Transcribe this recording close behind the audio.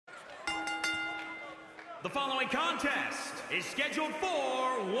The following contest is scheduled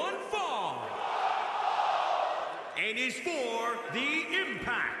for one fall and is for the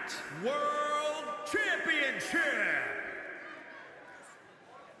Impact World Championship.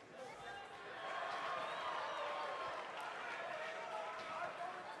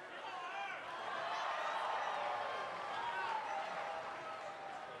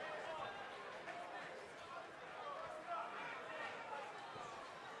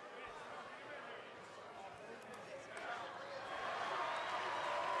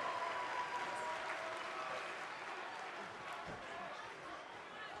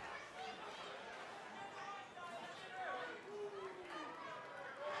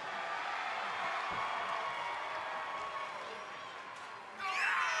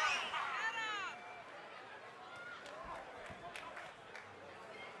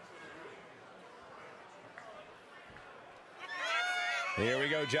 Here we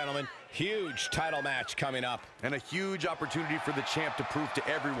go, gentlemen. Huge title match coming up. And a huge opportunity for the champ to prove to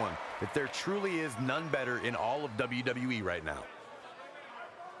everyone that there truly is none better in all of WWE right now.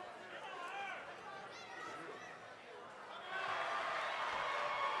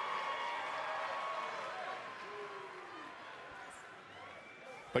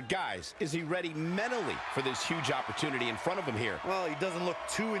 But guys, is he ready mentally for this huge opportunity in front of him here? Well, he doesn't look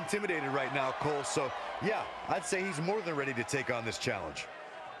too intimidated right now, Cole, so yeah, I'd say he's more than ready to take on this challenge.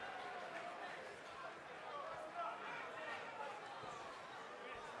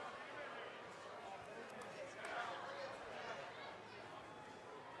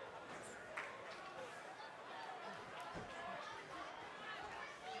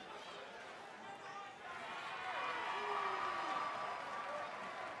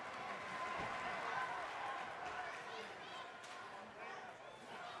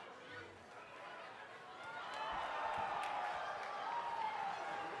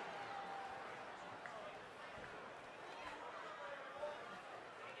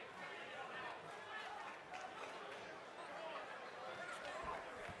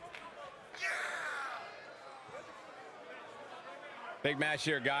 Big match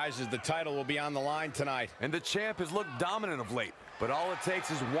here, guys, as the title will be on the line tonight. And the champ has looked dominant of late, but all it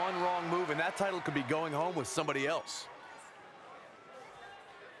takes is one wrong move and that title could be going home with somebody else.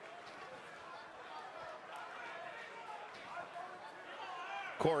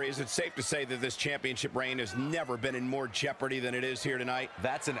 Corey, is it safe to say that this championship reign has never been in more jeopardy than it is here tonight?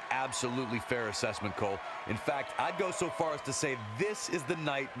 That's an absolutely fair assessment, Cole. In fact, I'd go so far as to say this is the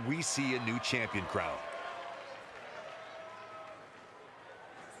night we see a new champion crowned.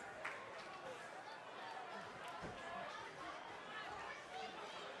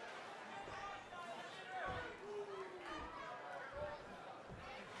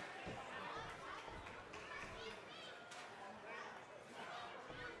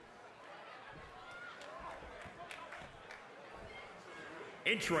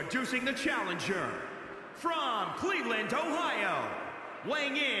 Introducing the challenger from Cleveland, Ohio,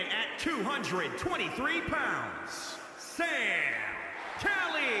 weighing in at 223 pounds, Sami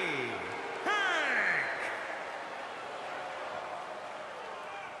Callihan.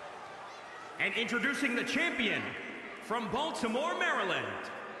 And introducing the champion from Baltimore, Maryland,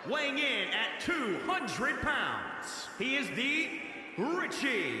 weighing in at 200 pounds, he is the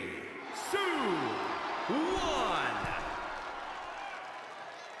Richie Swann.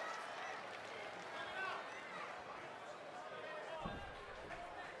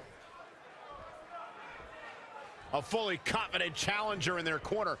 A fully confident challenger in their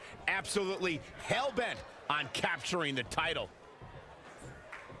corner, absolutely hell-bent on capturing the title.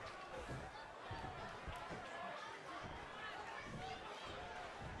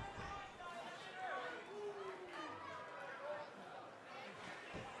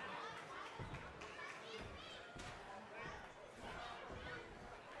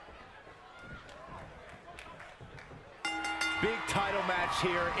 Big title match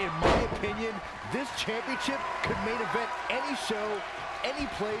here. In my opinion, this championship could main event any show, any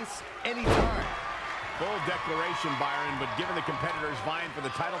place, any time. Bold declaration, Byron, but given the competitors vying for the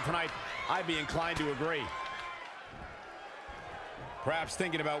title tonight, I'd be inclined to agree. Perhaps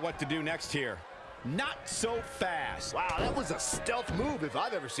thinking about what to do next here. Not so fast. Wow, that was a stealth move if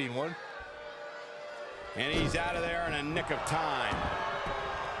I've ever seen one. And he's out of there in a nick of time.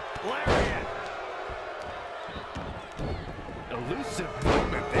 Lariat. Elusive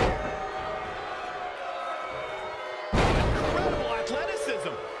movement there. Incredible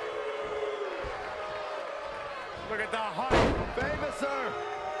athleticism. Look at the height. Famouser.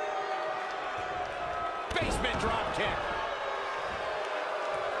 Basement drop kick.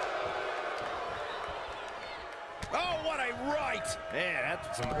 Oh, what a right. Man,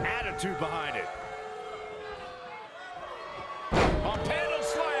 that's some attitude behind it. A panel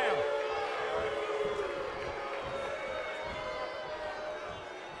slam.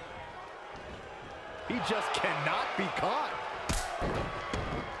 He just cannot be caught.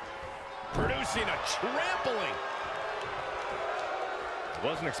 Producing a trampling.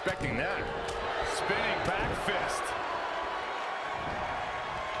 Wasn't expecting that. Spinning back fist.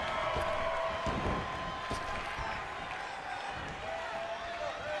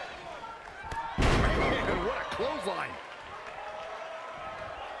 Man, what a clothesline.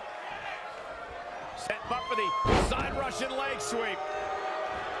 Set up for the side Russian leg sweep.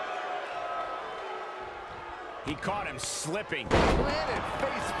 He caught him slipping. Planted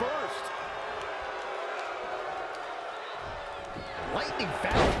face first. Lightning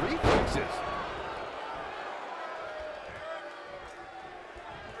fast reflexes.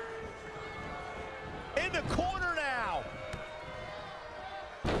 In the corner now.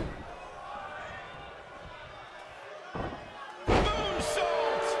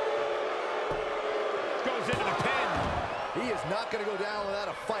 Moonsault. Goes into the pin. He is not going to go down without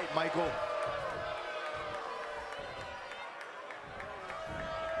a fight, Michael.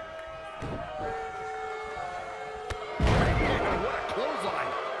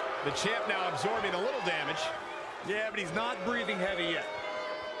 The champ now absorbing a little damage. Yeah, but he's not breathing heavy yet.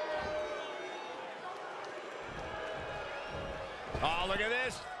 Oh, look at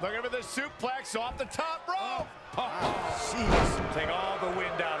this. Looking for the suplex off the top rope. Oh, jeez. Take all the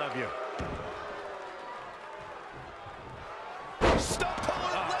wind out of you. Stump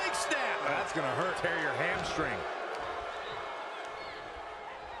pulling leg snap. That's going to hurt. Tear your hamstring.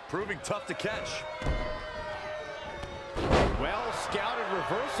 Proving tough to catch. Well scouted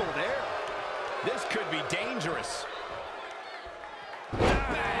reversal there. This could be dangerous.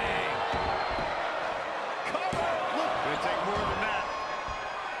 Bang! Cover! Look, gonna take more than that.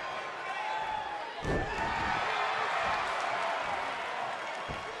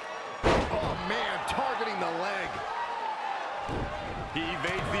 Oh, man, targeting the leg. He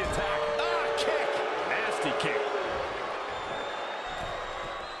evades the attack. Ah, kick! Nasty kick.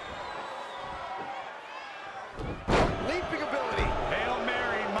 Leaping ability. Hail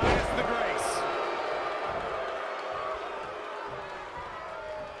Mary minus the grace.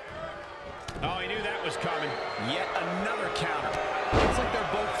 Oh, he knew that was coming. Yet another counter. It's like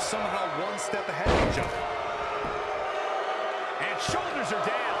they're both somehow one step ahead of each other. And shoulders are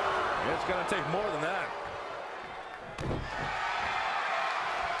down. It's going to take more than that.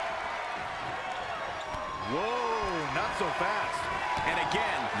 Whoa, not so fast. And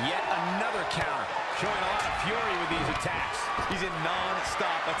again, yet another counter. Showing a lot of fury with these attacks. He's in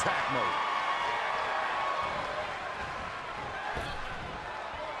non-stop attack mode.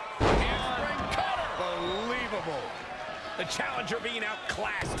 Handspring cutter. Unbelievable. The challenger being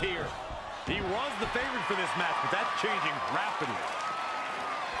outclassed here. He was the favorite for this match, but that's changing rapidly.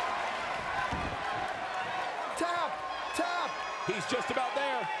 Tap, tap. He's just about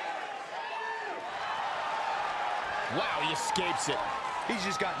there. Wow, he escapes it. He's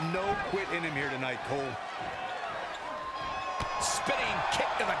just got no quit in him here tonight, Cole. Spinning kick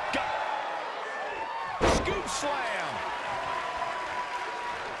to the gut. Scoop slam.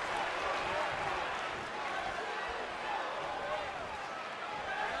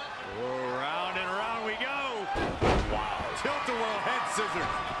 Oh, round and round we go. Wow. Tilt-a-whirl head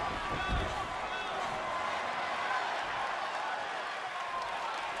scissors.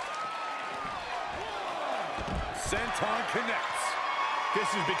 Senton connects. This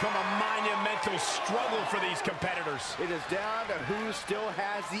has become a monumental struggle for these competitors. It is down to who still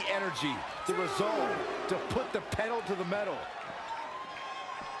has the energy, the resolve to put the pedal to the metal.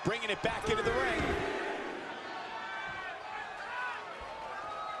 Bringing it back into the ring.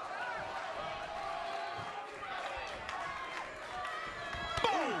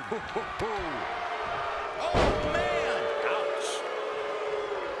 Boom! Oh, man! Ouch!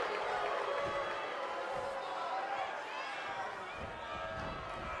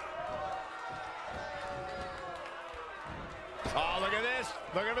 Oh, look at this.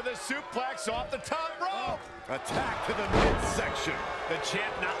 Looking for the suplex off the top rope. Attack to the midsection. The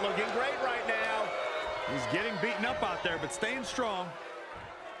champ not looking great right now. He's getting beaten up out there, but staying strong.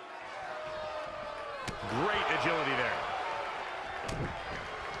 Great agility there.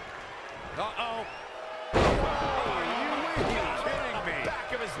 Uh-oh. Are you kidding me?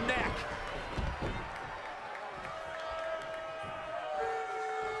 Back of his neck.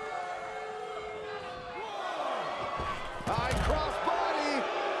 High cross body.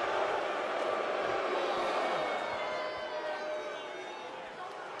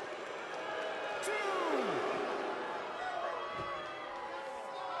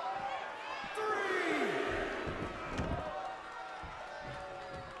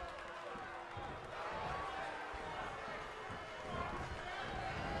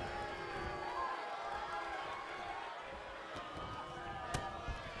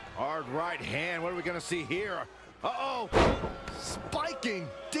 Hard right hand. What are we going to see here? Uh-oh. Spiking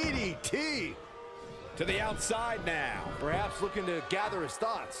DDT. To the outside now. Perhaps looking to gather his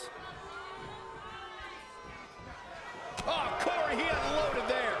thoughts. Oh, Corey, he unloaded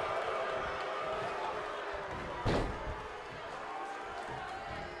there.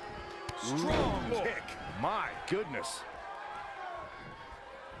 Strong kick. My goodness.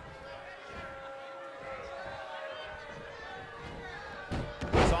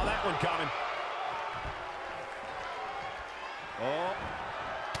 Saw that one coming. Oh,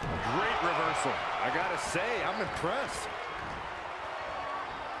 great reversal. I gotta say, I'm impressed.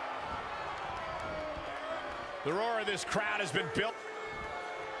 The roar of this crowd has been built.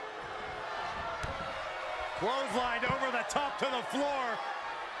 Clotheslined over the top to the floor.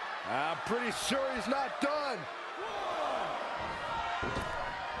 I'm pretty sure he's not done.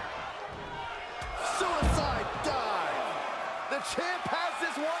 Suicide dive. The champ has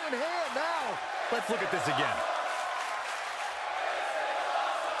this one in hand now. Let's look at this again.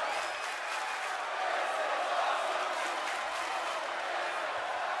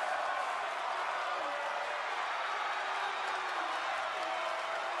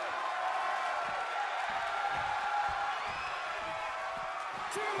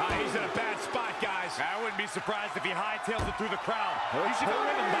 He's in a bad spot, guys. I wouldn't be surprised if he hightails it through the crowd. You should go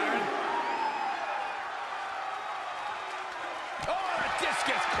with him, Byron. Oh, a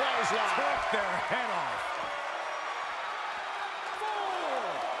discus clothesline. Took their head off.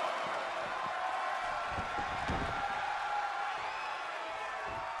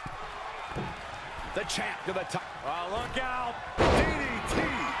 4. The champ to the top. Oh, look out. DDT.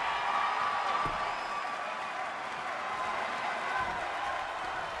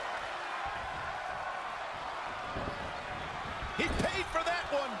 He paid for that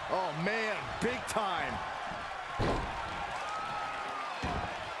one. Oh, man, big time.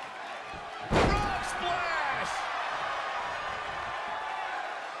 Frog splash.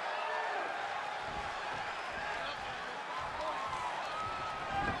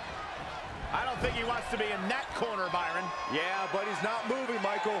 I don't think he wants to be in that corner, Byron. Yeah, but he's not moving,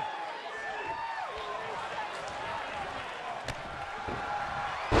 Michael.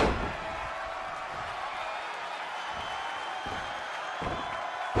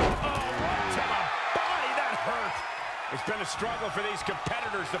 It's been a struggle for these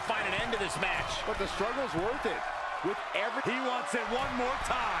competitors to find an end to this match. But the struggle's worth it. He wants it one more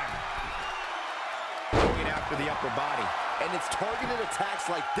time. Going after the upper body. And it's targeted attacks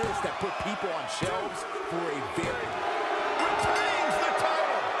like this that put people on shelves for a very... Retains the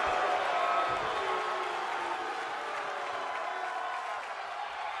title!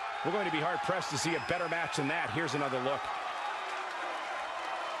 We're going to be hard-pressed to see a better match than that. Here's another look.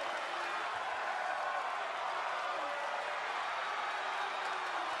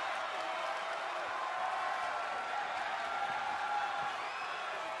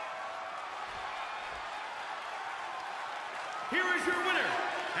 Here is your winner,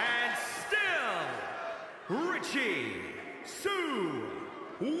 and still, Richie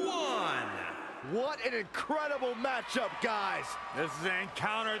Swann. What an incredible matchup, guys. This is an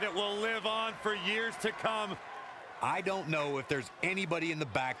encounter that will live on for years to come. I don't know if there's anybody in the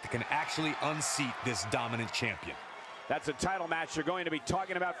back that can actually unseat this dominant champion. That's a title match you're going to be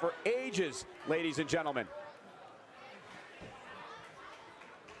talking about for ages, ladies and gentlemen.